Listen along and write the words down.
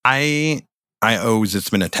I owe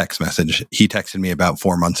Zitzman a text message. He texted me about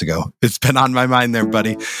 4 months ago. It's been on my mind there,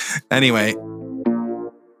 buddy. Anyway.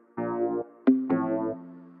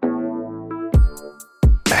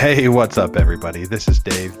 Hey, what's up, everybody? This is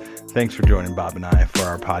Dave. Thanks for joining Bob and I for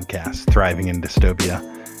our podcast, Thriving in Dystopia.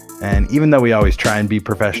 And even though we always try and be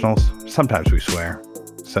professionals, sometimes we swear.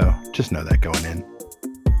 So just know that going in.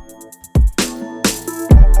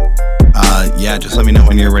 Yeah, just let me know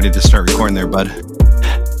when you're ready to start recording there, bud.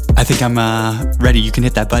 I think I'm ready. You can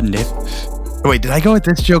hit that button, Dave. Wait, did I go with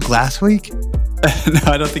this joke last week? No,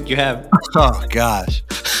 I don't think you have. Oh, gosh.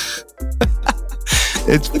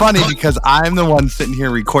 It's funny because I'm the one sitting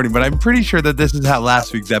here recording, but I'm pretty sure that this is how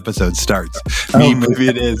last week's episode starts. Maybe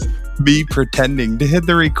it is. Me pretending to hit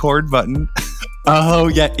the record button. Oh,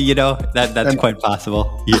 yeah. That's quite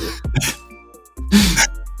possible. Yeah.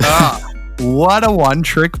 What a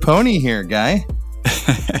one-trick pony here, guy.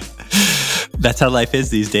 That's how life is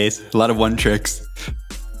these days. A lot of one tricks.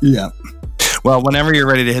 Yeah. Well, whenever you're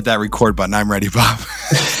ready to hit that record button, I'm ready, Bob.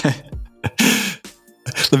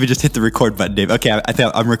 Let me just hit the record button, Dave. Okay, I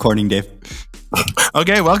think I'm recording, Dave.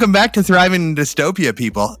 Okay, welcome back to Thriving in Dystopia,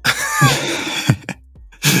 people.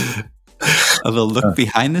 A little look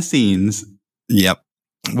behind the scenes. Yep.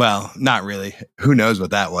 Well, not really. Who knows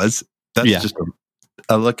what that was? That's just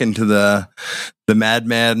a look into the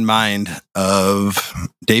madman mind of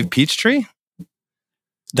Dave Peachtree.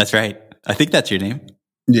 That's right. I think that's your name.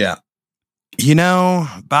 Yeah. You know,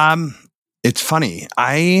 Bob, it's funny.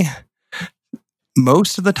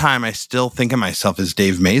 Most of the time, I still think of myself as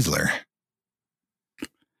Dave Maisler.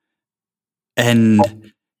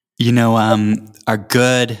 And, our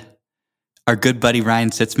good buddy Ryan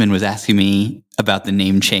Sitzman was asking me about the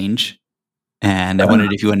name change. And I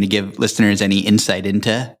wondered if you wanted to give listeners any insight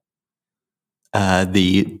into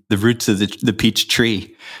the roots of the peach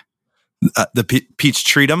tree. The peach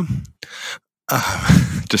treatum?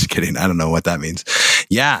 Just kidding. I don't know what that means.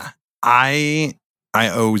 Yeah, I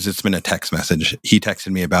owe Zitzman a text message. He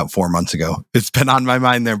texted me about 4 months ago. It's been on my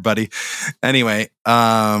mind there, buddy. Anyway,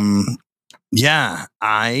 yeah,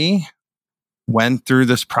 I went through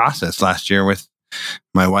this process last year with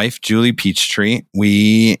my wife, Julie Peachtree.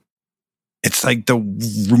 It's like the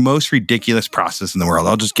most ridiculous process in the world.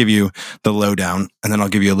 I'll just give you the lowdown, and then I'll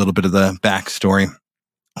give you a little bit of the backstory.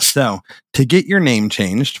 So, to get your name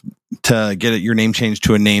changed, to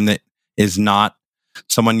a name that is not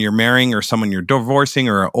someone you're marrying or someone you're divorcing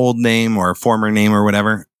or an old name or a former name or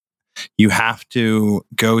whatever, you have to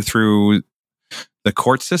go through the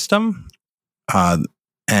court system.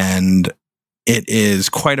 And it is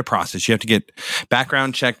quite a process. You have to get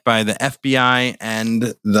background checked by the FBI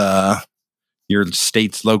and your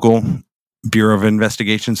state's local Bureau of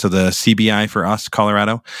Investigation. So the CBI for us,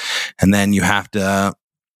 Colorado. And then you have to,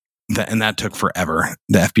 and that took forever.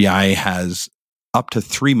 The FBI has up to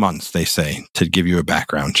 3 months, they say, to give you a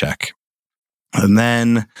background check. And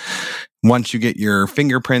then once you get your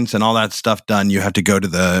fingerprints and all that stuff done, you have to go to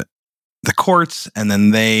the courts, and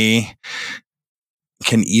then they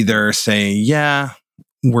can either say, yeah,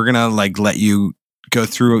 we're going to let you go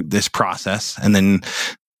through this process. And then,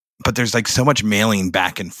 but there's so much mailing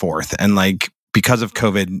back and forth. And because of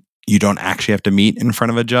COVID, you don't actually have to meet in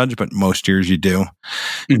front of a judge, but most years you do.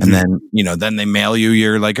 Mm-hmm. And then, then they mail you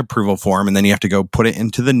your approval form, and then you have to go put it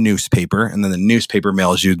into the newspaper. And then the newspaper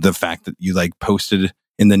mails you the fact that you posted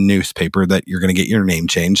in the newspaper that you're going to get your name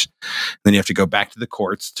changed. Then you have to go back to the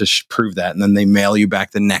courts to prove that. And then they mail you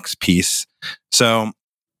back the next piece. So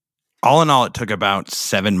all in all, it took about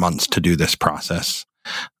 7 months to do this process.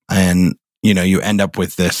 And, you end up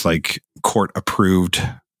with this court approved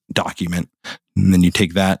document. And then you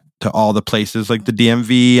take that to all the places like the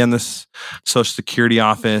DMV and the Social Security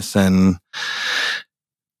office. And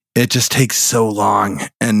it just takes so long.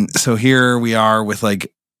 And so here we are with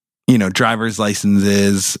driver's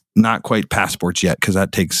licenses, not quite passports yet, because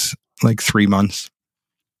that takes 3 months.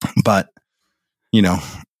 But,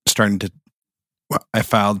 I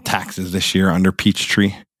filed taxes this year under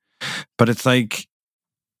Peachtree. But it's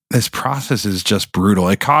this process is just brutal.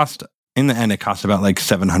 In the end, it costs about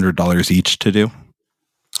 $700 each to do,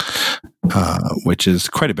 which is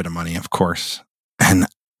quite a bit of money, of course. And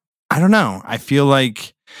I don't know. I feel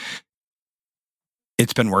like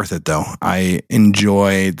it's been worth it, though. I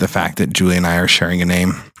enjoy the fact that Julie and I are sharing a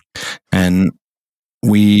name. And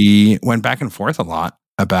we went back and forth a lot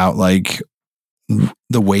about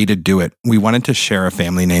the way to do it. We wanted to share a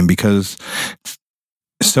family name because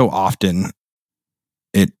so often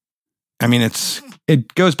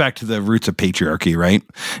it goes back to the roots of patriarchy, right?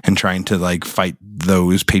 And trying to fight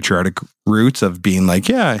those patriotic roots of being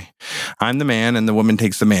yeah, I'm the man and the woman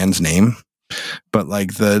takes the man's name. But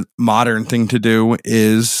like the modern thing to do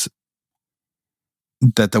is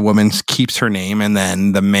that the woman keeps her name, and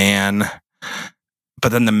then the man,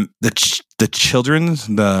 but then the children's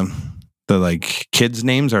the like kids'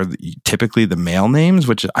 names are typically the male names,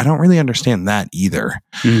 which I don't really understand that either.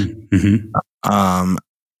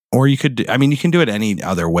 Or you could, you can do it any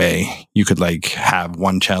other way. You could like have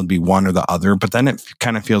one child be one or the other, but then it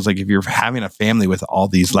kind of feels like if you're having a family with all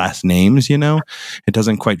these last names, it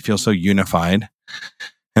doesn't quite feel so unified.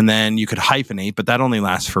 And then you could hyphenate, but that only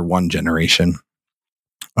lasts for one generation.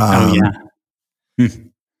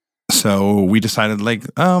 So we decided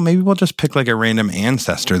maybe we'll just pick like a random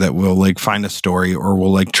ancestor that will like find a story, or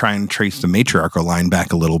we'll like try and trace the matriarchal line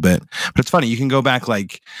back a little bit. But it's funny. You can go back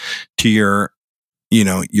like to your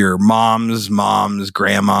mom's,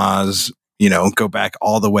 grandma's, go back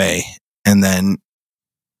all the way and then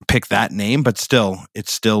pick that name, but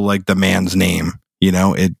it's still like the man's name, you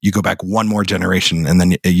go back one more generation and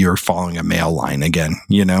then you're following a male line again,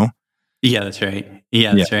 Yeah, that's right.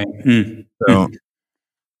 That's right. So,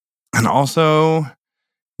 and also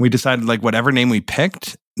we decided like whatever name we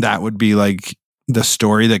picked, that would be like the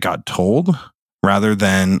story that got told rather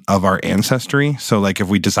than of our ancestry. So like if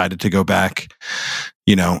we decided to go back,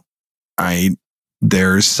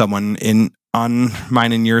 there's someone on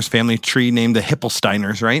mine and yours family tree named the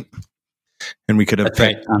Hippelsteiners, right? And we could have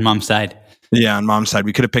picked, right, on mom's side. Yeah, on mom's side,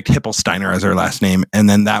 we could have picked Hippelsteiner as our last name. And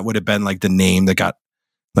then that would have been like the name that got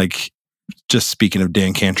like, just speaking of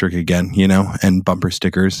Dan Cantrick again, and bumper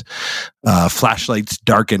stickers, flashlights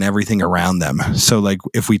darken everything around them. So like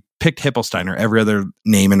if we picked Hippelsteiner, every other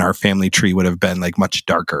name in our family tree would have been like much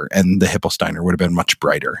darker, and the Hippelsteiner would have been much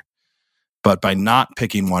brighter. But by not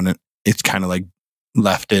picking one, it's kind of like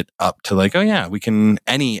left it up to like, oh yeah,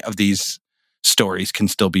 any of these stories can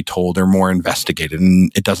still be told or more investigated. And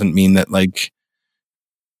it doesn't mean that like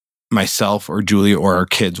myself or Julie or our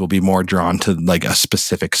kids will be more drawn to like a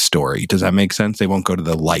specific story. Does that make sense? They won't go to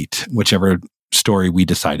the light, whichever story we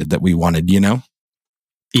decided that we wanted, Yeah.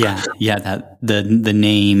 That the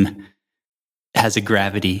name has a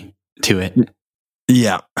gravity to it.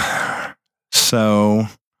 Yeah. So,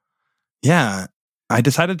 yeah, I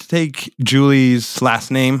decided to take Julie's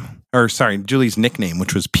Julie's nickname,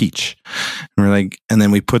 which was Peach. And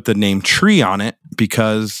then we put the name Tree on it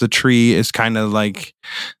because the tree is kind of like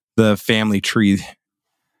the family tree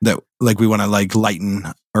that like we want to like lighten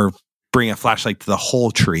or bring a flashlight to the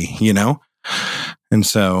whole tree, And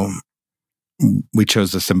so we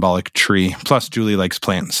chose the symbolic tree. Plus Julie likes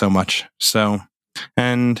plants so much. So,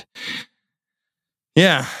 and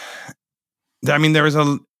yeah,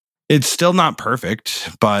 it's still not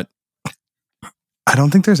perfect, but I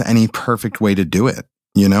don't think there's any perfect way to do it,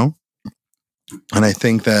 And I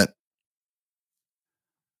think that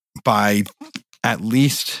by at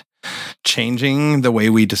least changing the way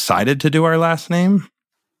we decided to do our last name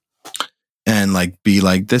and like be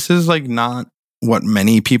like, this is like not what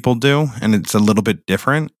many people do, and it's a little bit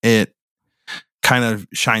different. It kind of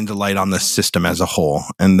shines a light on the system as a whole,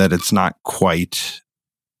 and that it's not quite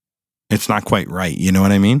right. You know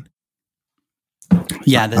what I mean?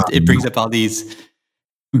 Yeah, it brings up all these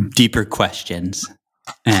deeper questions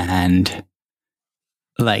and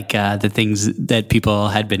like the things that people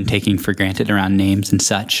had been taking for granted around names and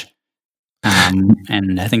such.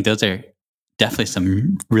 And I think those are definitely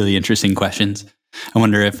some really interesting questions. I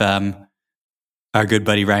wonder if our good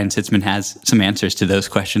buddy Ryan Sitzman has some answers to those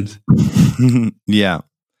questions. Yeah.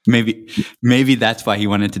 Maybe that's why he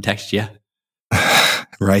wanted to text you.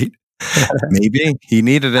 Right? Maybe he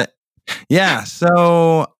needed it. Yeah.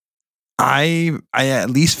 So I at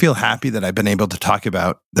least feel happy that I've been able to talk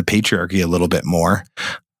about the patriarchy a little bit more.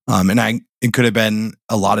 And it could have been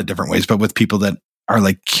a lot of different ways, but with people that are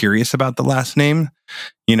like curious about the last name,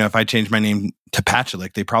 if I changed my name to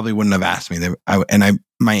Pachulik, they probably wouldn't have asked me.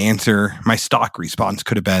 My stock response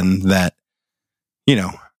could have been that,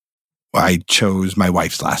 I chose my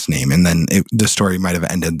wife's last name, and then the story might have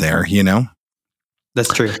ended there,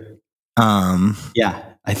 That's true. Yeah,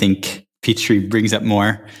 I think Peachtree brings up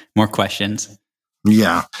more questions.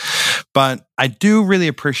 Yeah. But I do really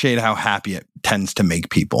appreciate how happy it tends to make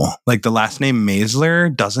people. Like the last name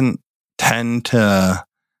Maisler doesn't tend to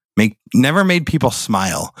never made people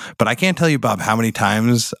smile. But I can't tell you, Bob, how many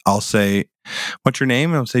times I'll say, what's your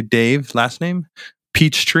name? I'll say Dave, last name,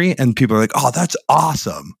 Peachtree. And people are like, oh, that's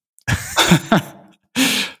awesome.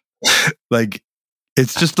 Like,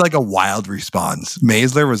 it's just like a wild response.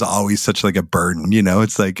 Maisler was always such like a burden,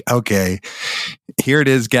 It's like, okay, here it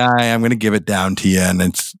is, guy. I'm going to give it down to you.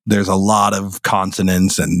 And there's a lot of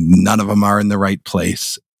consonants and none of them are in the right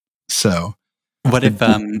place. So what if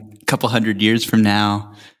a couple hundred years from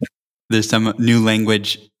now, there's some new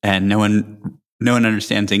language and no one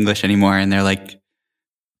understands English anymore, and they're like,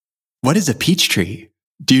 "What is a peach tree?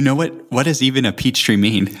 Do you know what does even a peach tree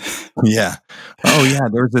mean?" Yeah. Oh, yeah.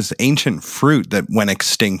 There was this ancient fruit that went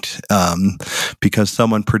extinct because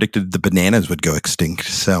someone predicted the bananas would go extinct.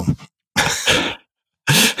 So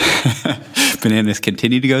bananas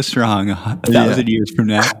continue to go strong 1,000 years from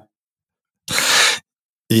now.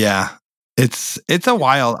 Yeah. It's a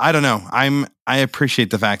while. I don't know. I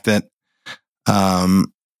appreciate the fact that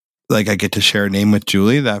like I get to share a name with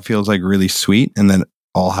Julie. That feels like really sweet, and then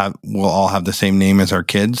we'll all have the same name as our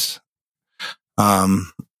kids.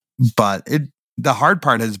 But the hard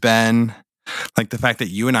part has been like the fact that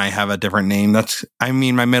you and I have a different name.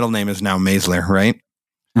 My middle name is now Maisler, right?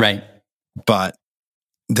 Right. But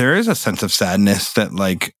there is a sense of sadness that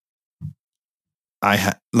like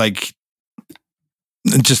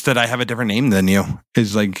just that I have a different name than you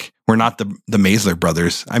is like, we're not the Maisler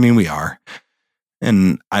brothers. I mean, we are,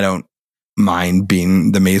 and I don't mind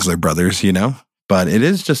being the Maisler brothers, but it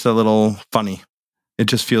is just a little funny. It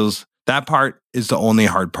just feels that part is the only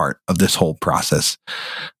hard part of this whole process.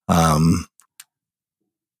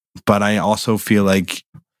 But I also feel like,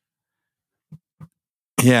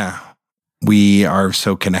 yeah, we are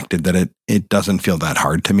so connected that it doesn't feel that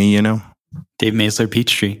hard to me, Dave Maisler,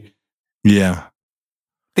 Peachtree. Yeah.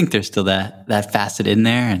 I think there's still that facet in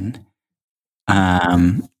there,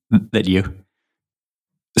 and that you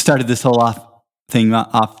started this whole thing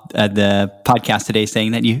off at the podcast today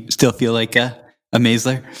saying that you still feel like a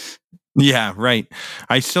Maisler. Yeah, right.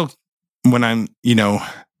 I still, when I'm,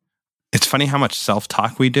 it's funny how much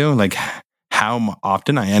self-talk we do, like how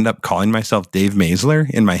often I end up calling myself Dave Maisler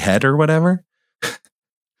in my head or whatever.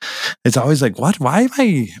 It's always like, what? Why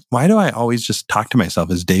do I always just talk to myself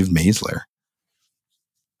as Dave Maisler?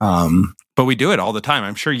 But we do it all the time.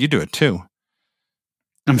 I'm sure you do it too.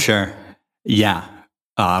 I'm sure. Yeah.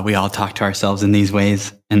 We all talk to ourselves in these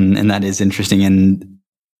ways, and that is interesting. And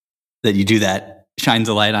that you do that shines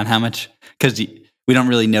a light on how much, because we don't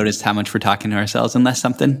really notice how much we're talking to ourselves unless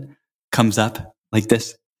something comes up like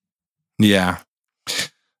this. Yeah.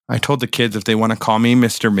 I told the kids if they want to call me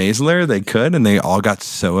Mr. Maisler, they could, and they all got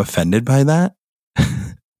so offended by that.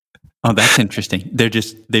 Oh, that's interesting.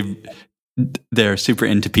 They're super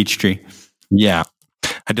into Peachtree. Yeah.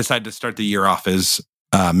 I decided to start the year off as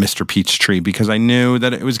Mr. Peachtree because I knew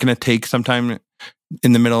that it was going to take some time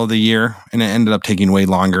in the middle of the year, and it ended up taking way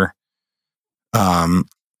longer.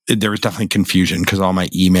 There was definitely confusion because all my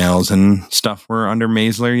emails and stuff were under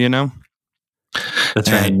Maisler,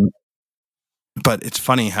 That's right. But it's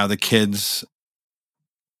funny how the kids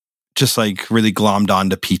just like really glommed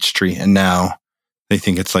onto Peachtree, and now they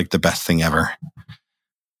think it's like the best thing ever.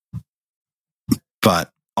 But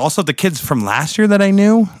also the kids from last year that I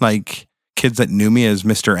knew, like kids that knew me as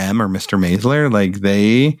Mr. M or Mr. Maisler, like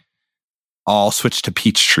they all switched to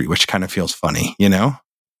Peachtree, which kind of feels funny,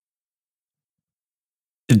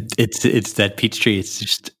 It's that Peachtree. It's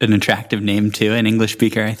just an attractive name to an English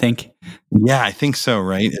speaker, I think. Yeah, I think so,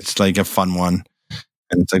 right? It's like a fun one.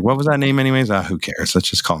 And it's like, what was that name anyways? Who cares? Let's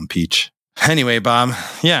just call him Peach. Anyway, Bob,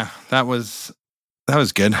 yeah, that was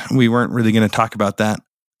good. We weren't really going to talk about that.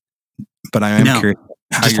 But I am curious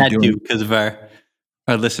how just you're had doing. to because of our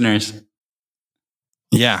listeners.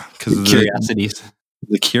 Yeah, because of curiosities.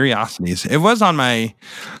 The curiosities. It was on my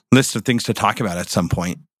list of things to talk about at some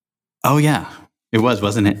point. Oh, yeah. It was,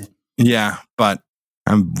 wasn't it? Yeah, but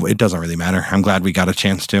it doesn't really matter. I'm glad we got a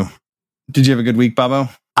chance to. Did you have a good week, Bobo?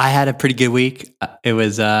 I had a pretty good week. It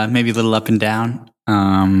was maybe a little up and down.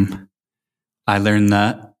 I learned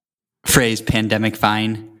the phrase pandemic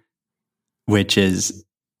fine, which is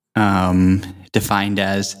defined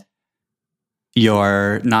as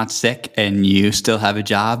you're not sick and you still have a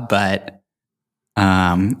job, but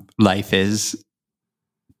life is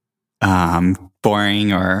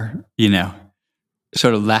boring or,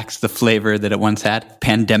 sort of lacks the flavor that it once had.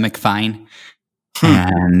 Pandemic fine.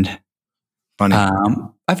 And funny.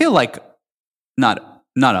 I feel like not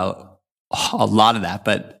a lot of that,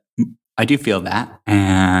 but I do feel that.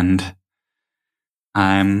 And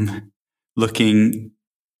I'm looking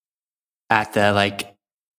at the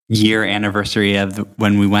year anniversary of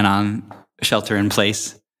when we went on shelter in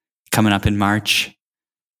place coming up in March.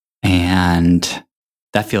 And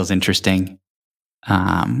that feels interesting.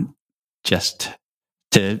 Just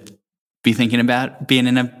to be thinking about being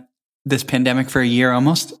in this pandemic for a year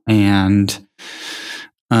almost. And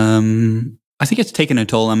I think it's taken a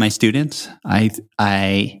toll on my students.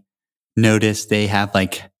 I noticed they have I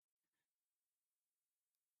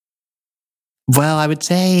would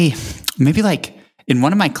say maybe in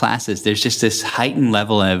one of my classes, there's just this heightened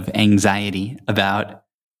level of anxiety about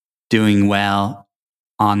doing well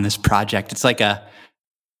on this project. It's like a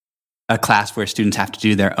class where students have to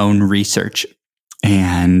do their own research.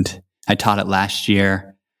 And I taught it last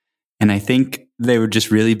year. And I think they would just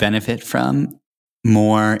really benefit from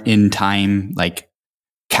more in time, like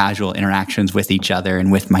casual interactions with each other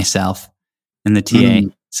and with myself and the TA.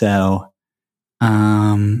 So,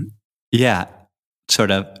 yeah,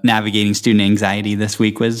 sort of navigating student anxiety this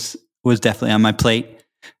week was definitely on my plate.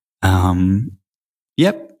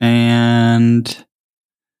 Yep.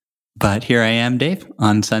 But here I am, Dave,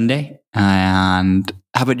 on Sunday. And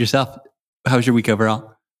how about yourself? How was your week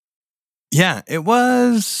overall? Yeah, it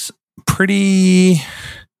was pretty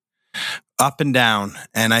up and down.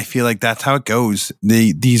 And I feel like that's how it goes.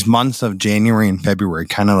 These months of January and February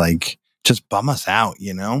kind of like just bum us out,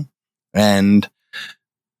 you know? And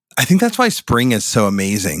I think that's why spring is so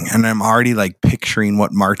amazing. And I'm already like picturing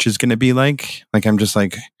what March is going to be like. Like I'm just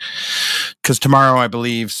like, because tomorrow I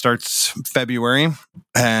believe starts February.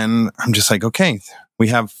 And I'm just like, okay, we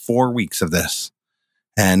have 4 weeks of this.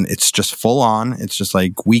 And it's just full on. It's just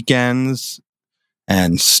like weekends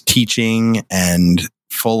and teaching and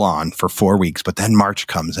full on for 4 weeks. But then March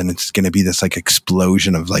comes and it's going to be this like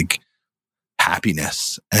explosion of like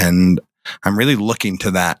happiness. And I'm really looking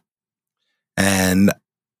to that. And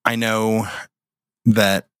I know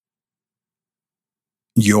that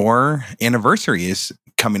your anniversary is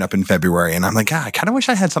coming up in February. And I'm like, I kind of wish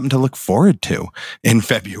I had something to look forward to in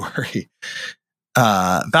February.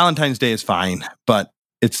 Valentine's Day is fine, but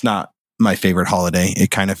it's not my favorite holiday.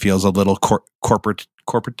 It kind of feels a little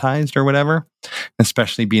corporatized or whatever.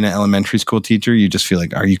 Especially being an elementary school teacher, you just feel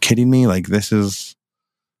like, are you kidding me? Like this is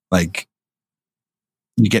like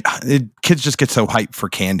kids just get so hyped for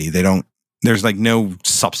candy. There's like no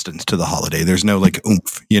substance to the holiday. There's no like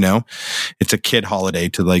oomph, you know? It's a kid holiday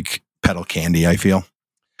to like peddle candy, I feel.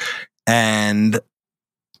 And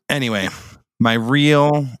anyway, my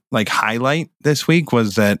real like highlight this week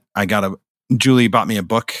was that Julie bought me a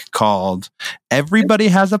book called Everybody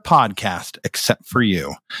Has a Podcast Except for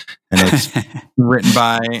You. And it's written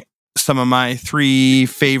by some of my 3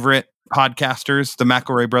 favorite podcasters, the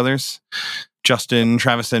McElroy brothers, Justin,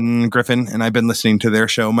 Travis, and Griffin. And I've been listening to their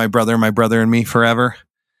show, My Brother and Me, forever.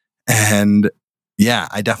 And yeah,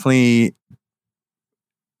 I definitely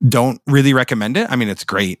don't really recommend it. I mean, it's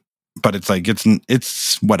great, but it's like,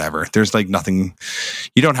 it's whatever. There's like nothing,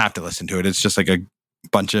 you don't have to listen to it. It's just like a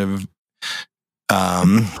bunch of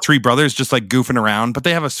 3 brothers just like goofing around, but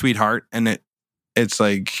they have a sweetheart, and it's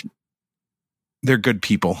like they're good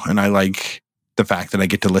people. And I like the fact that I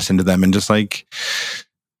get to listen to them and just like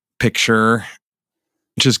picture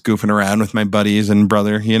just goofing around with my buddies and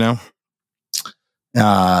brother, you know?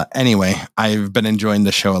 Anyway, I've been enjoying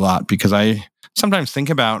the show a lot because I sometimes think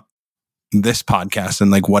about this podcast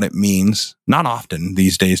and like what it means. Not often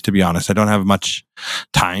these days, to be honest. I don't have much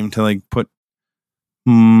time to like put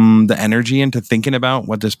the energy into thinking about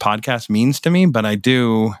what this podcast means to me, but I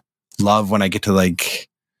do love when I get to like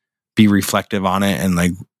be reflective on it and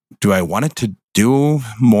like, do I want it to do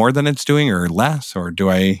more than it's doing or less, or do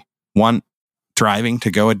I want driving to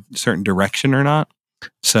go a certain direction or not?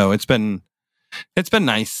 So it's been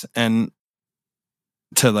nice and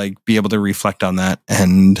to like be able to reflect on that.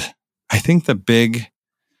 And I think the big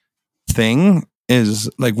thing is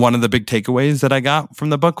like one of the big takeaways that I got from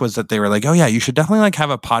the book was that they were like, oh yeah, you should definitely like have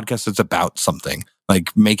a podcast that's about something.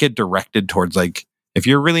 Like make it directed towards like, if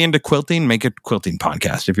you're really into quilting, make a quilting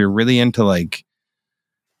podcast. If you're really into like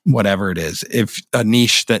whatever it is, if a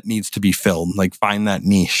niche that needs to be filled, like find that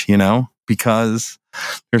niche, you know, because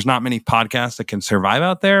there's not many podcasts that can survive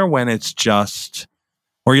out there when it's just,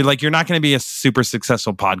 or you're not going to be a super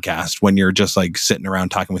successful podcast when you're just like sitting around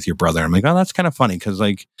talking with your brother. I'm like, oh, that's kind of funny. Cause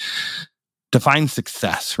like define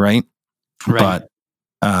success, right? But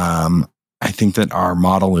I think that our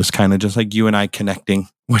model is kind of just like you and I connecting,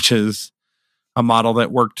 which is a model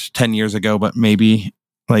that worked 10 years ago, but maybe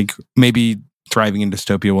Thriving in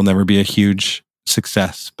Dystopia will never be a huge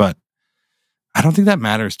success. But I don't think that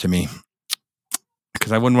matters to me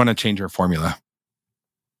because I wouldn't want to change our formula.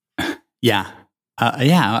 Yeah.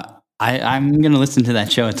 I'm going to listen to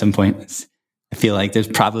that show at some point. I feel like there's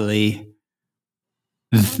probably,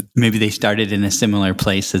 maybe they started in a similar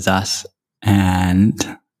place as us,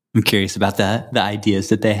 and I'm curious about the ideas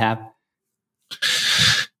that they have.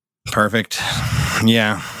 Perfect.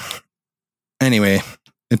 Yeah. Anyway,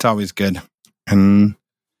 it's always good. And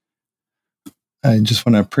I just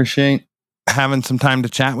want to appreciate having some time to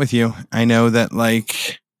chat with you. I know that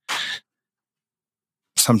like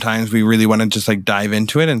sometimes we really want to just like dive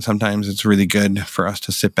into it, and sometimes it's really good for us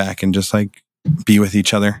to sit back and just like be with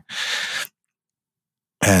each other.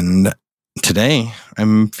 And today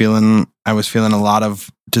I was feeling a lot of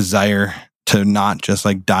desire to not just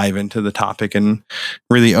like dive into the topic and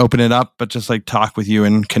really open it up, but just like talk with you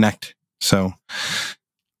and connect. So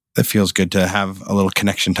it feels good to have a little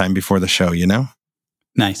connection time before the show, you know?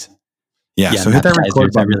 Nice. Yeah. So hit that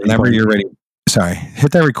record button whenever you're ready. Sorry.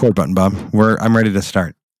 Hit that record button, Bob. I'm ready to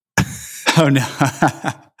start. Oh, no.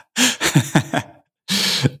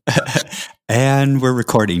 And we're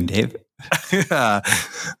recording, Dave.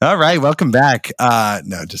 All right. Welcome back.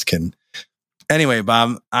 No, just kidding. Anyway,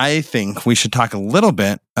 Bob, I think we should talk a little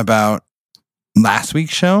bit about last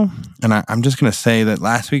week's show. And I'm just going to say that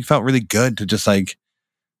last week felt really good to just like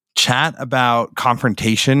chat about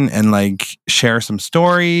confrontation and like share some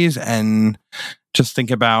stories and just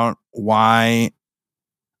think about why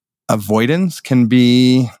avoidance can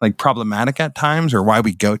be like problematic at times or why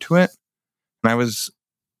we go to it. And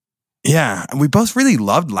we both really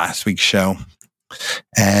loved last week's show.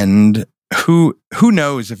 And who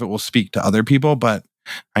knows if it will speak to other people, but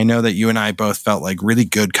I know that you and I both felt like really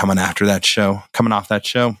good coming off that show.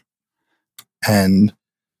 And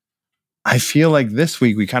I feel like this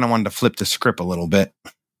week we kind of wanted to flip the script a little bit.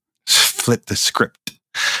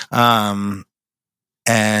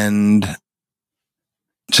 And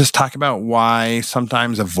just talk about why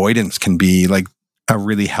sometimes avoidance can be like a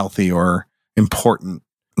really healthy or important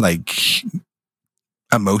like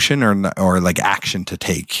emotion or like action to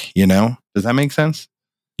take, you know? Does that make sense?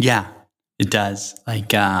 Yeah, it does. Like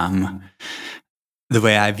the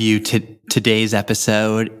way I view today's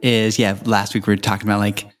episode is, last week we were talking about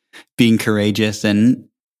like being courageous and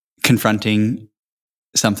confronting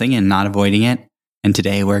something and not avoiding it. And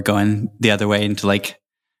today we're going the other way into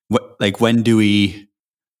when do we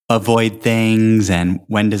avoid things and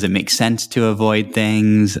when does it make sense to avoid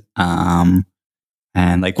things?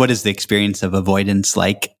 And like, what is the experience of avoidance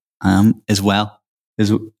like, as well,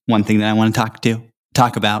 is one thing that I want to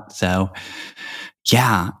talk about. So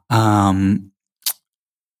yeah, I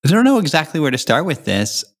don't know exactly where to start with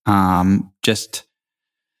this. Just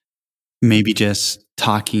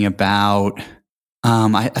talking about,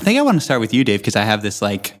 I think I want to start with you, Dave, because I have this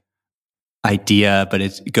like idea, but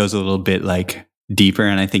it goes a little bit like deeper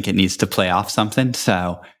and I think it needs to play off something.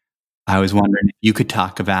 So I was wondering if you could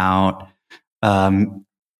talk about, that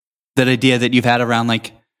idea that you've had around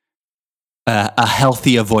like a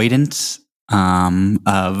healthy avoidance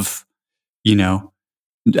of, you know,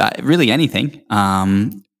 really anything.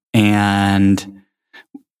 And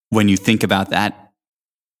when you think about that,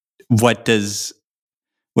 what does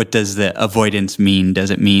the avoidance mean?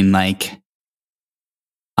 Does it mean like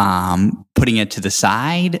putting it to the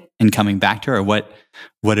side and coming back to her? Or what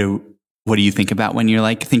do you think about when you're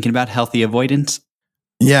like thinking about healthy avoidance?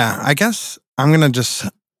 Yeah, I guess I'm going to just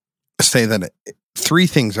say that three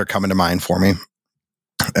things are coming to mind for me.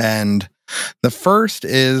 And the first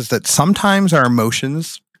is that sometimes our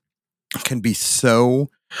emotions can be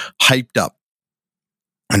so hyped up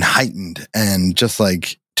and heightened and just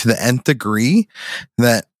like to the nth degree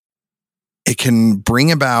that it can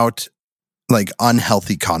bring about like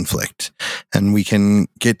unhealthy conflict. And we can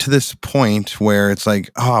get to this point where it's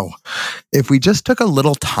like, oh, if we just took a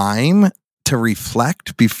little time to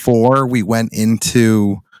reflect before we went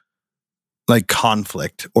into like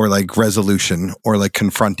conflict or like resolution or like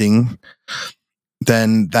confronting,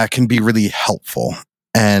 then that can be really helpful.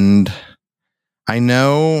 And I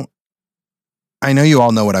know you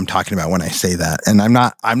all know what I'm talking about when I say that. And I'm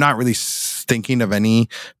not really thinking of any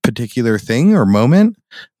particular thing or moment,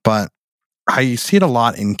 but I see it a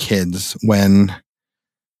lot in kids when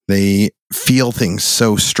they feel things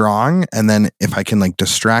so strong. And then if I can like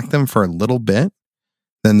distract them for a little bit,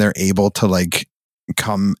 then they're able to like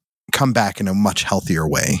come back in a much healthier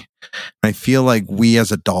way. And I feel like we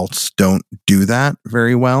as adults don't do that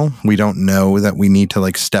very well. We don't know that we need to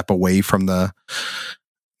like step away from the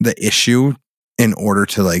issue in order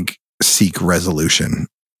to like seek resolution,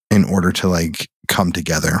 in order to like come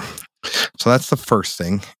together. So that's the first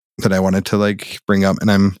thing that I wanted to like bring up,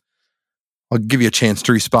 and I'll give you a chance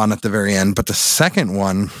to respond at the very end. But the second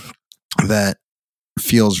one that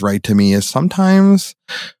feels right to me is sometimes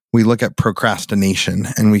we look at procrastination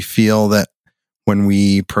and we feel that when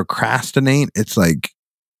we procrastinate, it's like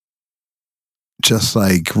just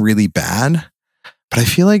like really bad. But I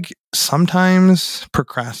feel like sometimes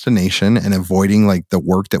procrastination and avoiding like the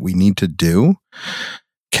work that we need to do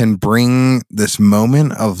can bring this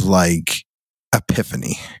moment of like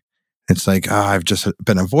epiphany. It's like, oh, I've just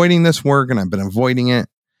been avoiding this work and I've been avoiding it.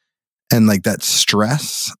 And like that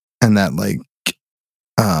stress and that like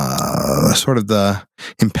sort of the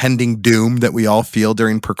impending doom that we all feel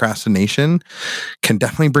during procrastination can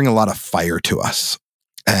definitely bring a lot of fire to us.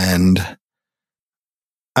 And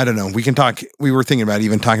I don't know. We can talk. We were thinking about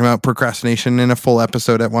even talking about procrastination in a full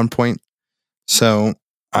episode at one point. So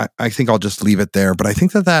I think I'll just leave it there. But I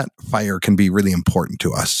think that fire can be really important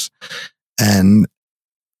to us. And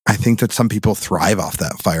I think that some people thrive off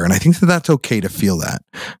that fire. And I think that that's okay to feel that.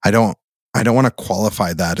 I don't want to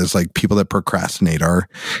qualify that as like people that procrastinate are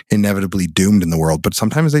inevitably doomed in the world. But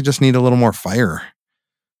sometimes they just need a little more fire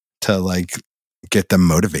to like get them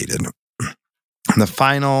motivated. And the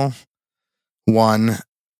final one,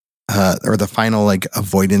 or the final like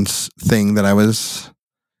avoidance thing that I was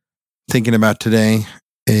thinking about today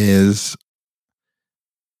is,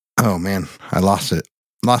 oh man, I lost it.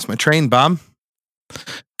 Lost my train, Bob.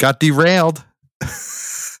 Got derailed.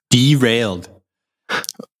 Derailed.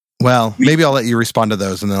 Well, maybe I'll let you respond to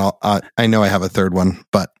those, and then I know I have a third one,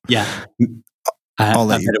 but yeah, I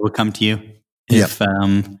bet it will come to you if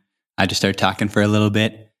I just start talking for a little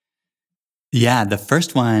bit. Yeah, the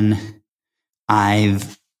first one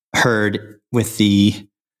I've heard with the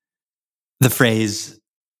phrase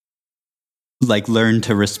like learn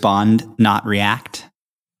to respond, not react.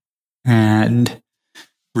 And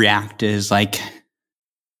react is like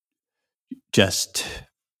just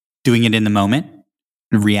doing it in the moment,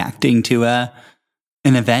 reacting to an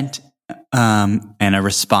event. And a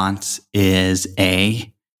response is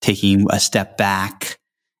taking a step back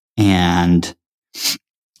and,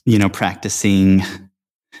 practicing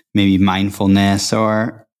maybe mindfulness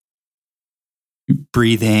or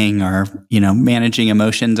breathing or, managing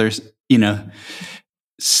emotions or,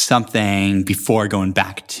 something before going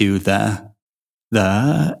back to the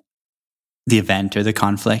event or the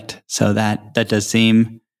conflict. So that does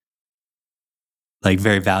seem like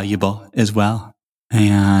very valuable as well.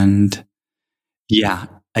 And yeah,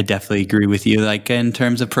 I definitely agree with you. Like in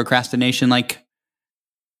terms of procrastination, like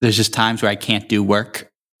there's just times where I can't do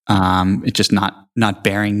work. It's just not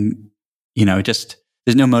bearing, there's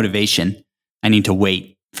no motivation. I need to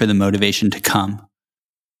wait for the motivation to come.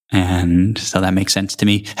 And so that makes sense to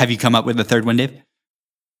me. Have you come up with a third one, Dave?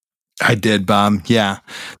 I did, Bob. Yeah.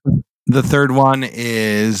 The third one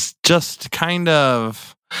is just kind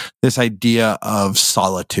of this idea of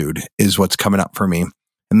solitude is what's coming up for me.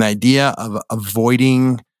 And the idea of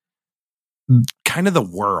avoiding kind of the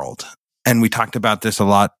world. And we talked about this a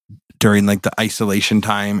lot during like the isolation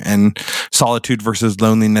time and solitude versus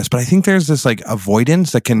loneliness. But I think there's this like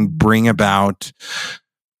avoidance that can bring about,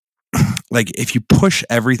 like if you push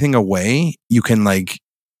everything away, you can like,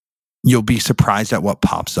 you'll be surprised at what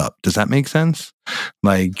pops up. Does that make sense?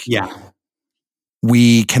 Like, yeah,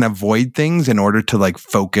 we can avoid things in order to like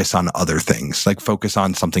focus on other things, like focus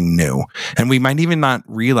on something new. And we might even not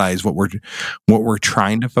realize what we're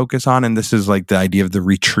trying to focus on. And this is like the idea of the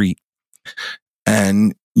retreat.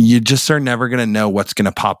 And you just are never going to know what's going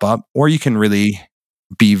to pop up, or you can really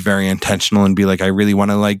be very intentional and be like, I really want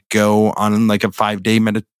to like go on like a 5-day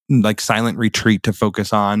like silent retreat to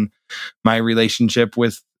focus on my relationship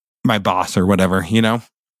with my boss or whatever,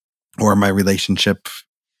 or my relationship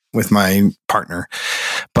with my partner.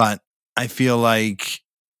 But I feel like,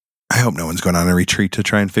 I hope no one's going on a retreat to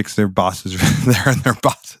try and fix their boss's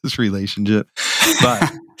relationship.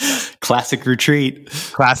 But classic retreat.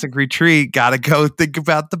 Gotta go think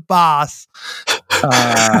about the boss.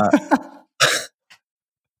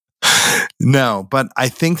 No, but I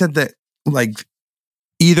think that like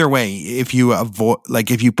either way, if you avoid,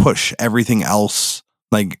 like if you push everything else,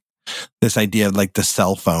 like this idea of like the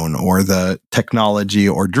cell phone or the technology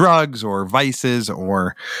or drugs or vices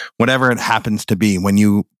or whatever it happens to be, when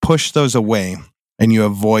you push those away and you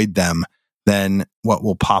avoid them, then what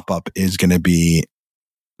will pop up is going to be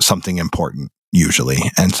something important usually,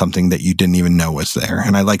 and something that you didn't even know was there.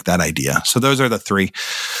 And I like that idea. So those are the three,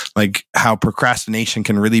 like how procrastination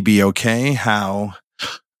can really be okay, how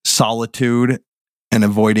solitude and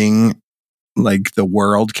avoiding like the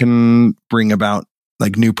world can bring about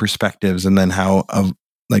like new perspectives, and then how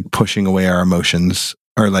like pushing away our emotions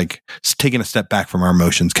or like taking a step back from our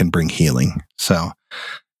emotions can bring healing. So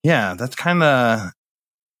yeah, that's kind of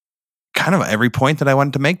every point that I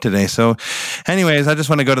wanted to make today. So anyways, I just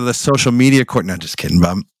want to go to the social media court. No, just kidding,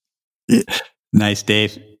 Bob. Nice,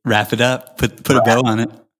 Dave. Wrap it up. Put a bow on it.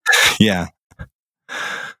 Yeah.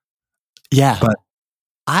 Yeah. But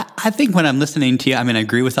I think when I'm listening to you, I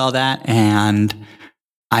agree with all that. And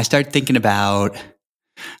I start thinking about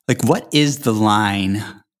like, what is the line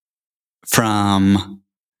from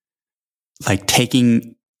like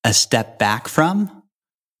taking a step back from,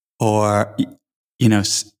 or,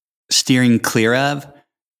 steering clear of,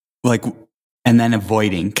 like, and then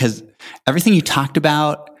avoiding? Because everything you talked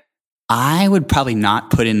about, I would probably not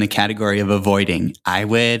put in the category of avoiding. I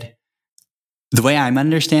would the way I'm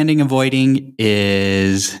understanding avoiding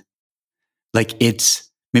is like it's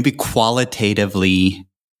maybe qualitatively,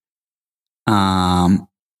 well,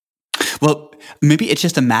 maybe it's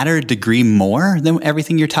just a matter of degree more than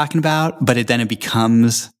everything you're talking about, but then it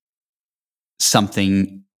becomes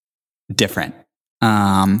something different.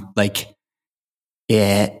 Like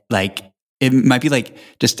it might be like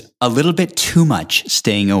just a little bit too much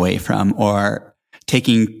staying away from, or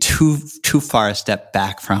taking too far a step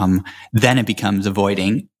back from, then it becomes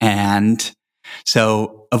avoiding. And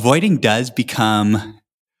so avoiding does become,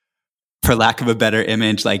 for lack of a better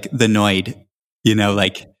image, like the Noid,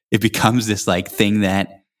 like it becomes this like thing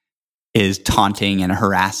that is taunting and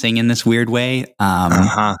harassing in this weird way.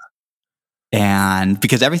 And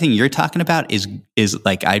because everything you're talking about is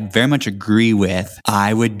like, I very much agree with.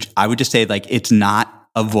 I would just say like it's not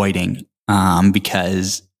avoiding,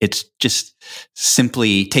 because it's just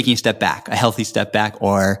simply taking a step back, a healthy step back,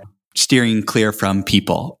 or steering clear from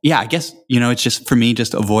people. Yeah, I guess, it's just, for me,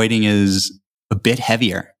 just avoiding is a bit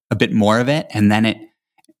heavier, a bit more of it. And then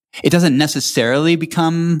it doesn't necessarily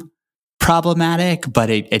become problematic, but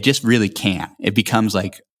it just really can. It becomes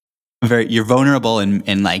like you're vulnerable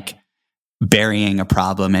in like burying a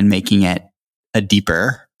problem and making it a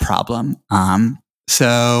deeper problem.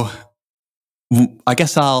 So I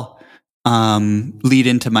guess I'll lead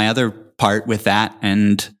into my other part with that.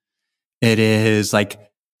 And it is like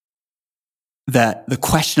the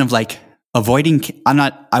question of like avoiding.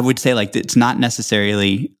 I would say like it's not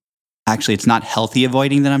necessarily, actually, it's not healthy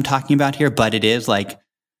avoiding that I'm talking about here, but it is like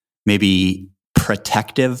maybe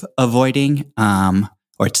protective avoiding,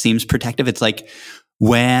 or it seems protective. It's like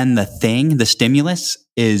when the stimulus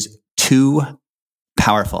is too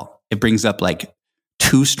powerful, it brings up like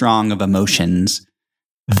too strong of emotions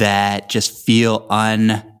that just feel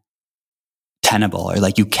untenable, or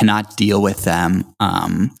like you cannot deal with them.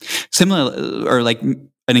 Similar, or like an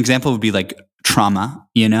example would be like trauma,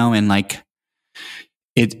 and like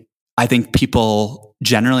I think people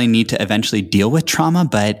generally need to eventually deal with trauma,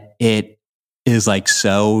 but it is like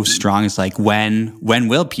so strong. It's like when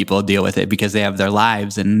will people deal with it, because they have their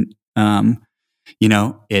lives, and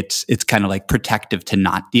it's kind of like protective to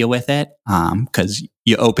not deal with it, because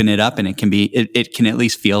you open it up and it can at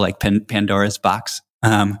least feel like Pandora's box.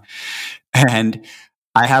 And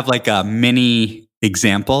I have like a mini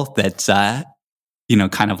example that's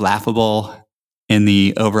kind of laughable in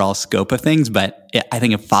the overall scope of things, but I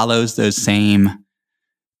think it follows those same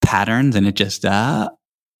patterns, and it just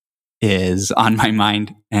is on my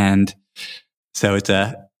mind. And so it's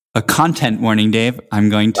a content warning, Dave. I'm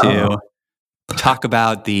going to talk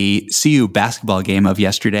about the CU basketball game of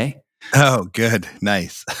yesterday. Oh, good.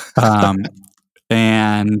 Nice.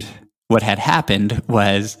 And what had happened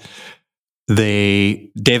was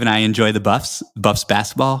Dave and I enjoy the Buffs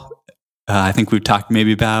basketball. I think we've talked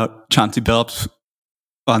maybe about Chauncey Billups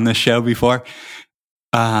on this show before.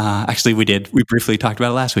 Actually, we did. We briefly talked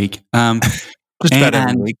about it last week. Just about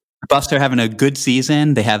every week. The Buffs are having a good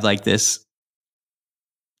season. They have like this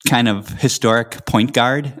kind of historic point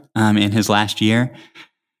guard in his last year,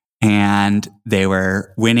 and they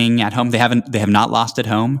were winning at home. They have not lost at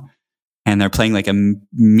home, and they're playing like a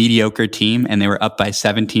mediocre team, and they were up by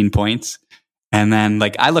 17 points. And then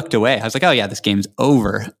like I looked away. I was like, oh yeah, this game's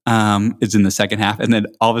over. It's in the second half, and then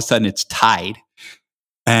all of a sudden it's tied.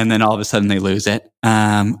 And then all of a sudden they lose it.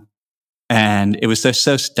 And it was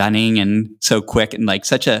so stunning and so quick, and like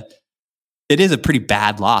it is a pretty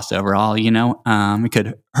bad loss overall, it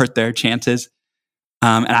could hurt their chances.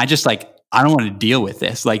 And I just like, I don't want to deal with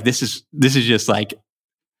this. Like, this is just like,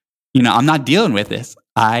 I'm not dealing with this.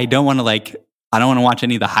 I don't want to watch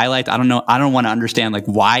any of the highlights. I don't know. I don't want to understand like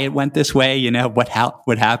why it went this way, what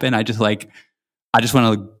happened. I just want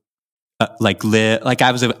to live. Like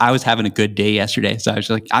I was having a good day yesterday. So I was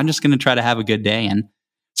like, I'm just going to try to have a good day. And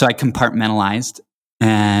so I compartmentalized,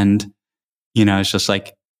 and, it's just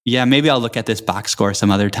like, yeah, maybe I'll look at this box score some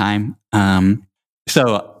other time.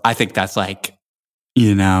 So I think that's like,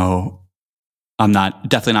 I'm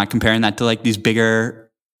definitely not comparing that to like these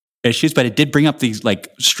bigger issues, but it did bring up these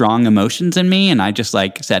like strong emotions in me. And I just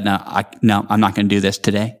like said, no, I'm not going to do this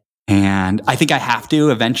today. And I think I have to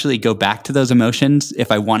eventually go back to those emotions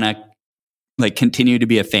if I want to like continue to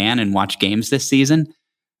be a fan and watch games this season.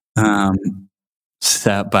 I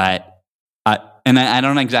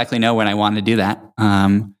don't exactly know when I want to do that.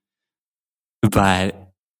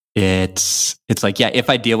 But it's like, yeah, if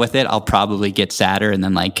I deal with it, I'll probably get sadder. And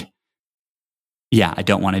then like, yeah, I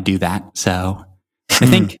don't want to do that. So I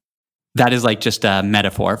think that is like just a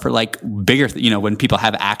metaphor for like bigger, when people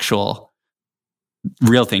have actual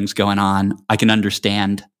real things going on, I can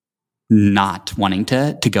understand not wanting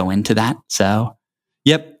to go into that. So,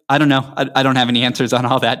 yep. I don't know. I don't have any answers on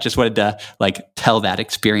all that. Just wanted to like tell that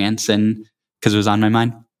experience, and because it was on my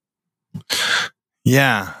mind.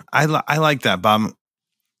 Yeah, I like that, Bob.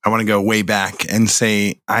 I want to go way back and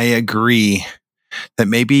say I agree that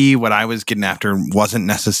maybe what I was getting after wasn't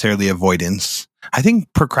necessarily avoidance. I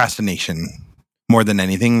think procrastination, more than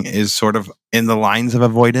anything, is sort of in the lines of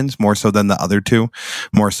avoidance, more so than the other two,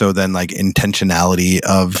 more so than like intentionality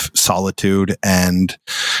of solitude and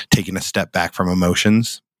taking a step back from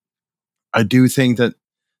emotions. I do think that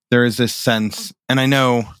there is this sense, and I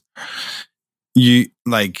know you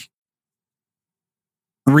like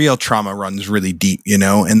real trauma runs really deep,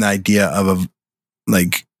 and the idea of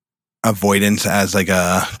like avoidance as like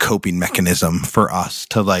a coping mechanism for us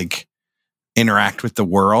to like interact with the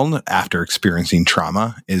world after experiencing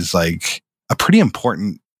trauma is like a pretty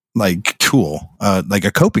important like tool, like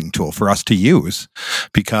a coping tool for us to use,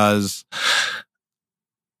 because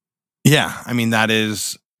yeah, I mean, that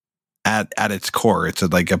is at its core, it's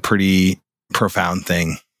like a pretty profound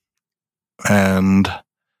thing. And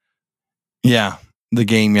yeah, the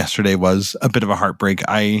game yesterday was a bit of a heartbreak.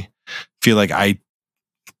 I feel like I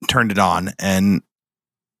turned it on, and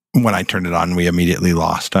when I turned it on, we immediately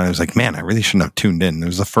lost. And I was like, man, I really shouldn't have tuned in. It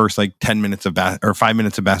was the first like 10 minutes of or 5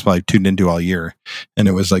 minutes of basketball I tuned into all year. And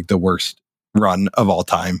it was like the worst run of all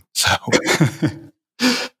time. So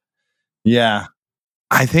yeah,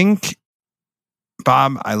 I think,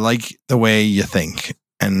 Bob, I like the way you think.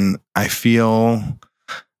 And I feel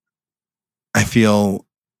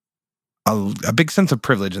a big sense of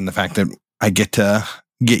privilege in the fact that I get to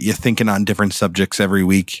get you thinking on different subjects every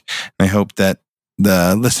week. And I hope that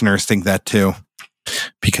the listeners think that too,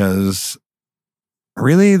 because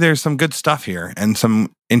really there's some good stuff here and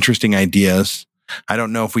some interesting ideas. I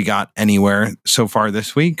don't know if we got anywhere so far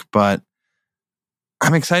this week, but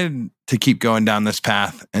I'm excited to keep going down this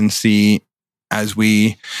path and see as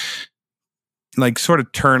we like sort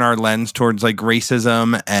of turn our lens towards like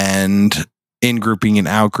racism and in-grouping and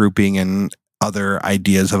out-grouping and other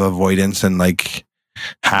ideas of avoidance, and like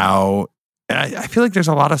how I feel like there's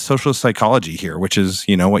a lot of social psychology here, which is,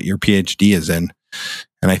 what your PhD is in.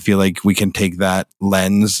 And I feel like we can take that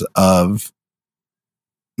lens of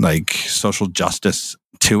like social justice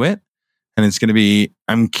to it. And it's going to be,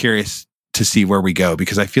 I'm curious to see where we go,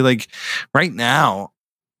 because I feel like right now,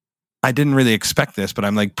 I didn't really expect this, but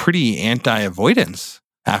I'm like pretty anti-avoidance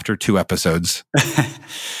after 2 episodes.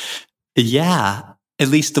 Yeah, at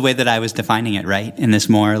least the way that I was defining it, right? In this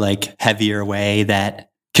more like heavier way that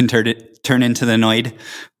can turn into the Noid.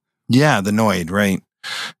 Yeah, the Noid, right?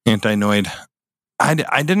 Anti-Noid. I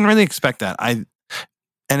didn't really expect that. And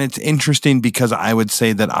it's interesting because I would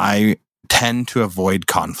say that I tend to avoid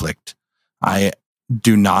conflict. I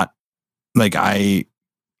do not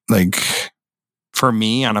for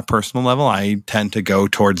me on a personal level, I tend to go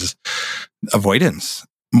towards avoidance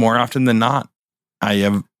more often than not.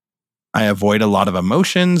 I avoid a lot of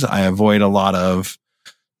emotions. I avoid a lot of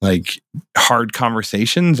like hard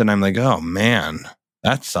conversations, and I'm like, oh man,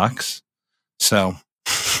 that sucks. So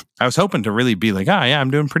I was hoping to really be like, yeah,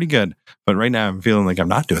 I'm doing pretty good. But right now I'm feeling like I'm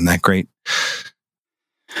not doing that great.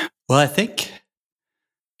 Well, I think,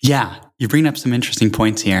 yeah, you bring up some interesting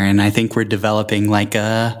points here. And I think we're developing like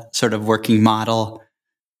a sort of working model,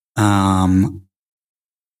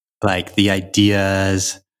 like the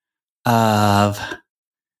ideas of,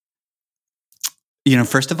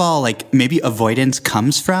 first of all, like maybe avoidance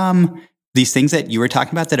comes from these things that you were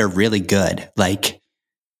talking about that are really good, like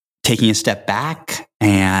taking a step back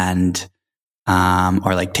and,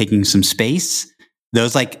 or like taking some space.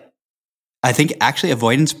 Those like, I think actually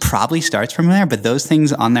avoidance probably starts from there, but those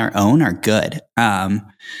things on their own are good. And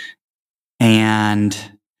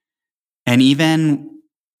even,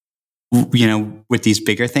 with these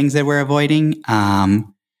bigger things that we're avoiding,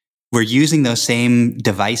 we're using those same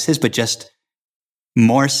devices, but just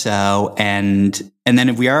more so. And then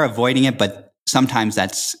if we are avoiding it, but sometimes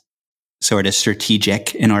that's sort of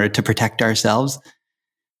strategic in order to protect ourselves.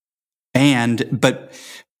 But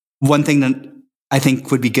one thing that I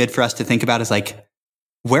think would be good for us to think about is like,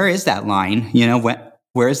 where is that line?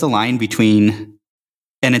 Where is the line between,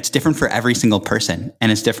 and it's different for every single person,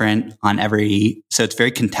 and it's different on so it's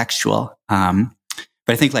very contextual. But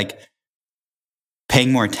I think like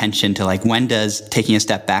paying more attention to like, when does taking a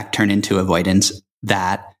step back turn into avoidance?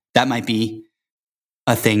 That might be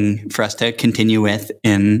a thing for us to continue with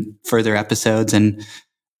in further episodes. And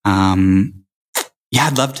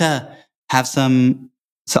I'd love to have some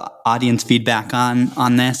audience feedback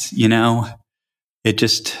on this. It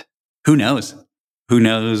just, who knows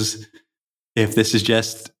if this is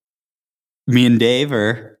just me and Dave,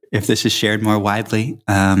 or if this is shared more widely.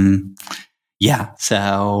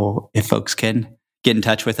 So if folks can get in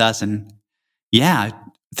touch with us, and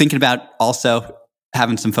thinking about also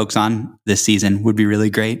having some folks on this season would be really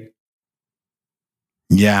great.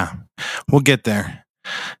 Yeah, we'll get there.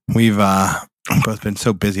 We've both been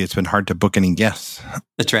so busy, it's been hard to book any guests.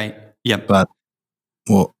 That's right. Yep. But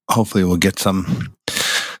hopefully we'll get some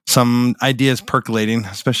ideas percolating,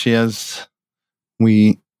 especially as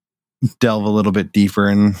we delve a little bit deeper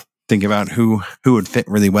and think about who would fit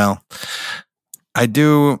really well. I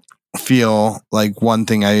do feel like one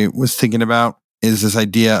thing I was thinking about is this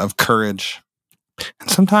idea of courage. And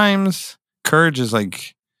sometimes courage is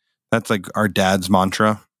that's like our dad's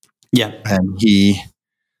mantra. Yeah. And he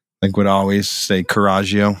would always say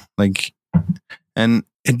coraggio, and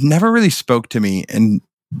it never really spoke to me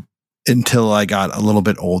until I got a little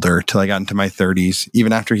bit older, till I got into my 30s,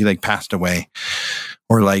 even after he passed away,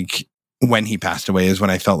 or when he passed away is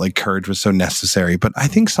when I felt like courage was so necessary. But I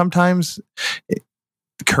think sometimes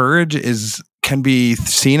courage can be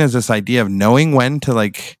seen as this idea of knowing when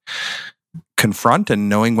to confront and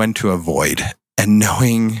knowing when to avoid, and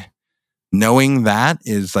knowing that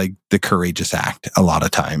is the courageous act a lot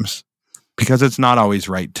of times, because it's not always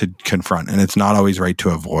right to confront and it's not always right to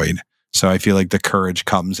avoid. So I feel like the courage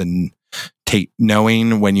comes in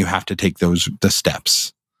knowing when you have to take the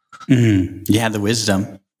steps. Yeah, the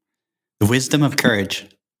wisdom of courage.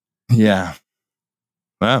 Yeah.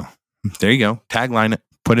 Wow. There you go. Tagline it.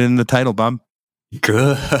 Put it in the title, Bob.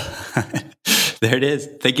 Good. There it is.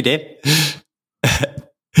 Thank you, Dave.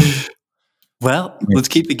 Well, let's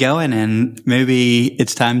keep it going, and maybe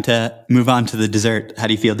it's time to move on to the dessert. How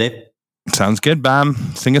do you feel, Dave? Sounds good, Bob.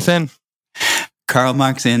 Sing us in. Karl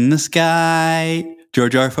Marx in the sky.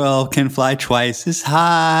 George Orwell can fly twice as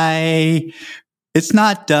high. It's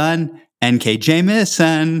not done. N.K.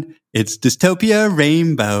 Jemisin. It's Dystopia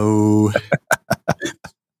Rainbow.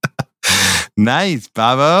 Nice,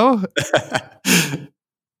 Babo. What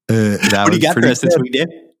do you got for us this week, Dave?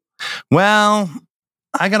 Well,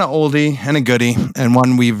 I got an oldie and a goodie, and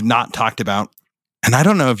one we've not talked about. And I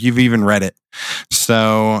don't know if you've even read it.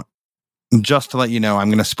 So just to let you know, I'm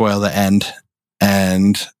going to spoil the end.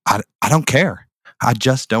 And I don't care. I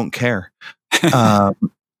just don't care.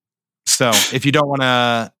 So if you don't want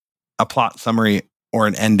a plot summary or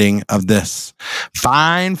an ending of this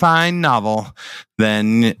fine novel,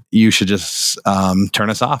 then you should just turn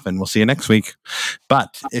us off, and we'll see you next week.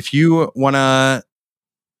 But if you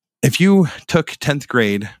took 10th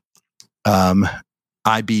grade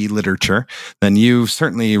IB literature, then you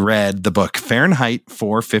certainly read the book Fahrenheit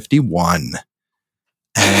 451.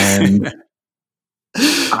 And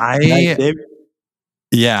have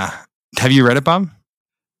you read it, Bob?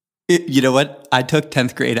 You know what? I took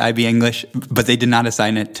 10th grade IB English, but they did not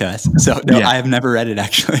assign it to us. So I have never read it,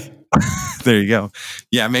 actually. There you go.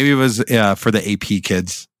 Yeah, maybe it was for the AP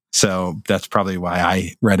kids. So that's probably why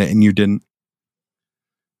I read it and you didn't.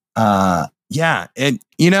 Part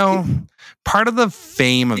of the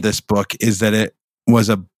fame of this book is that it was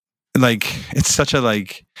it's such a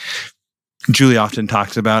Julie often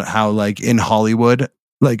talks about how in Hollywood,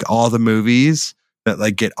 all the movies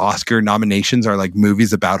that get Oscar nominations are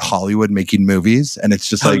movies about Hollywood making movies, and it's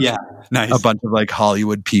just nice. A bunch of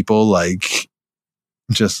Hollywood people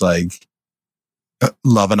just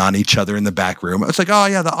loving on each other in the back room. It's oh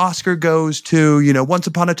yeah, the Oscar goes to Once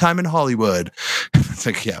Upon a Time in Hollywood.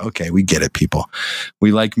 It's yeah, okay, we get it, people.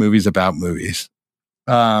 We like movies about movies.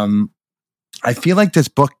 I feel like this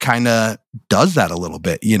book kind of does that a little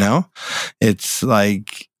bit. It's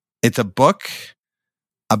it's a book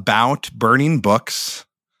about burning books,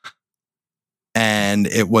 and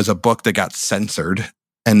it was a book that got censored,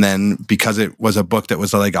 and then because it was a book that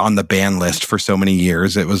was on the ban list for so many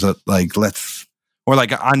years, it was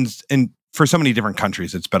for so many different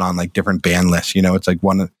countries, it's been on different ban lists. It's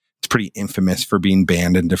it's pretty infamous for being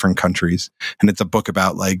banned in different countries, and it's a book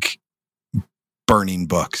about burning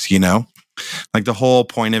books. The whole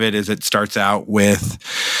point of it is it starts out with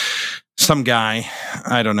some guy.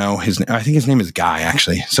 I don't know his name. I think his name is Guy,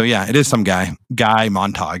 actually. So yeah, it is some guy. Guy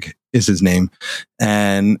Montag is his name.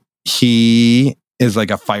 And he is a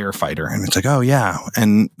firefighter. And it's oh yeah.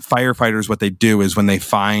 And firefighters, what they do is when they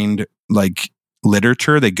find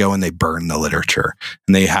literature, they go and they burn the literature,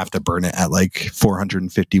 and they have to burn it at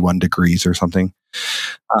 451 degrees or something.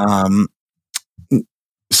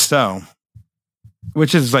 So,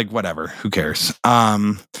 which is whatever, who cares? I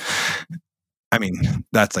mean,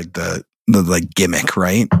 that's the gimmick,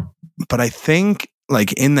 right? But I think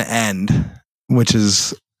in the end, which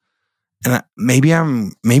is and maybe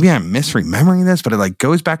I'm misremembering this, but it like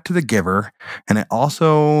goes back to The Giver, and it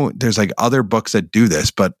also there's like other books that do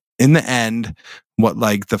this, but in the end, what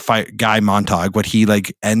like Guy Montag, what he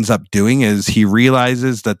like ends up doing is he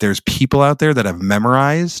realizes that there's people out there that have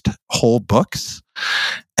memorized whole books,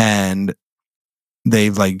 and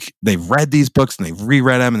they've read these books and they've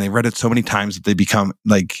reread them and they've read it so many times that they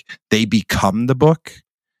become the book.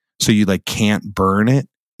 So you like can't burn it.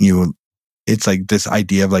 It's like this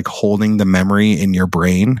idea of like holding the memory in your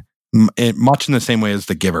brain, much in the same way as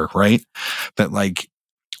The Giver, right? That like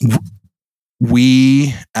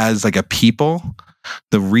we as like a people,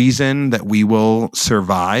 the reason that we will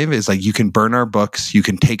survive is like you can burn our books, you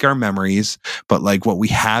can take our memories, but like what we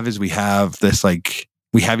have is we have this like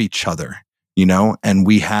we have each other, and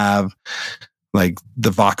we have like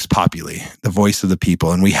the vox populi, the voice of the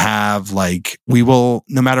people, and we have like we will,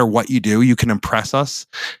 no matter what you do, you can impress us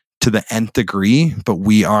to the nth degree, but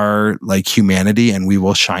we are like humanity, and we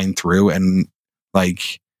will shine through, and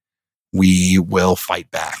like we will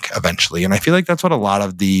fight back eventually. And I feel like that's what a lot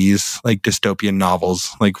of these like dystopian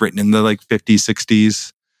novels, like written in the like 50s,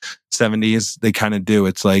 60s, 70s, they kind of do.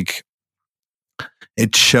 It's like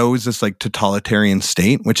it shows this like totalitarian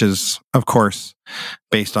state, which is of course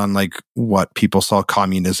based on like what people saw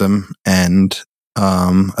communism and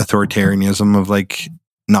authoritarianism of like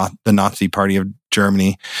not the Nazi Party of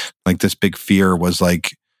Germany. Like this big fear was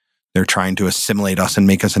like they're trying to assimilate us and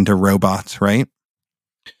make us into robots, right?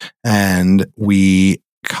 And we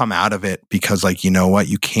come out of it because like, you know what?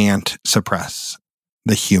 You can't suppress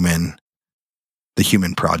the human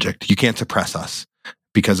project. You can't suppress us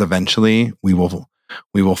because eventually we will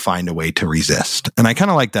find a way to resist. And I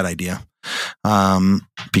kind of like that idea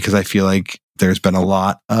because I feel like there's been a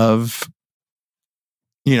lot of,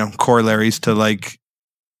 corollaries to like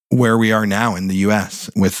where we are now in the US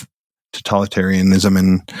with totalitarianism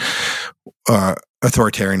and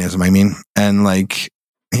authoritarianism, I mean. And like,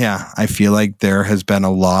 yeah, I feel like there has been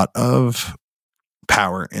a lot of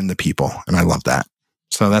power in the people, and I love that.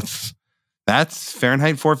 So that's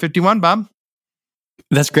Fahrenheit 451, Bob.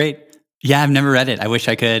 That's great. Yeah, I've never read it. I wish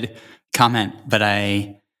I could comment, but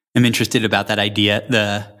I am interested about that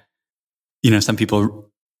idea. Some people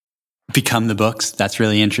become the books. That's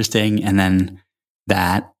really interesting. And then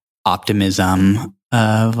that optimism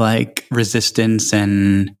of like resistance,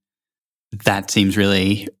 and that seems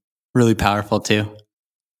really, really powerful too.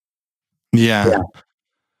 Yeah.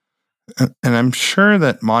 And I'm sure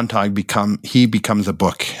that Montag becomes a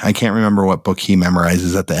book. I can't remember what book he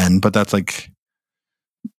memorizes at the end, but that's like,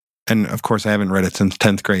 and of course I haven't read it since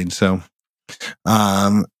 10th grade. So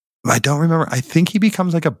I don't remember. I think he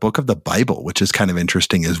becomes like a book of the Bible, which is kind of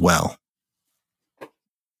interesting as well.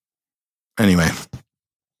 Anyway.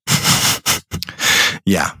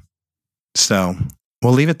 Yeah. So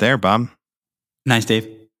we'll leave it there, Bob. Nice, Dave.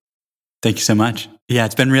 Thank you so much. Yeah,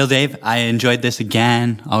 it's been real, Dave. I enjoyed this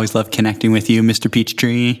again. Always love connecting with you, Mr.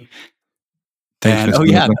 Peachtree. And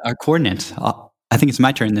our coordinates. I think it's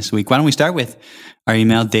my turn this week. Why don't we start with our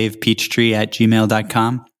email,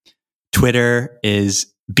 davepeachtree@gmail.com. Twitter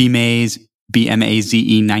is bmaze,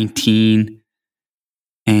 BMAZE19.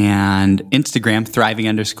 And Instagram,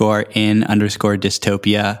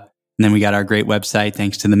 thriving_in_dystopia. And then we got our great website,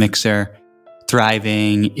 thanks to the Mixer,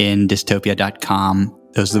 thrivingindystopia.com.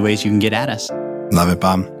 Those are the ways you can get at us. Love it,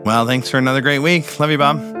 Bob. Well, thanks for another great week. Love you,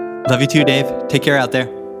 Bob. Love you too, Dave. Take care out there.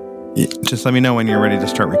 Just let me know when you're ready to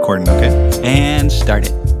start recording, okay? And start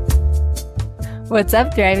it. What's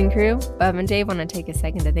up, Thriving Crew? Bob and Dave want to take a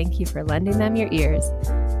second to thank you for lending them your ears.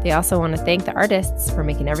 They also want to thank the artists for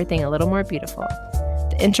making everything a little more beautiful.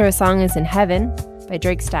 The intro song is In Heaven by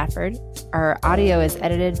Drake Stafford. Our audio is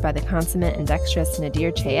edited by the consummate and dexterous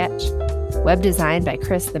Nadir Chayech. Web design by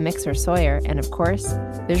Chris the Mixer Sawyer, and of course,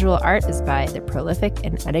 visual art is by the prolific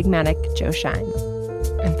and enigmatic Joe Shine.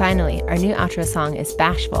 And finally, our new outro song is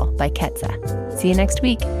Bashful by Ketsa. See you next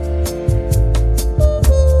week.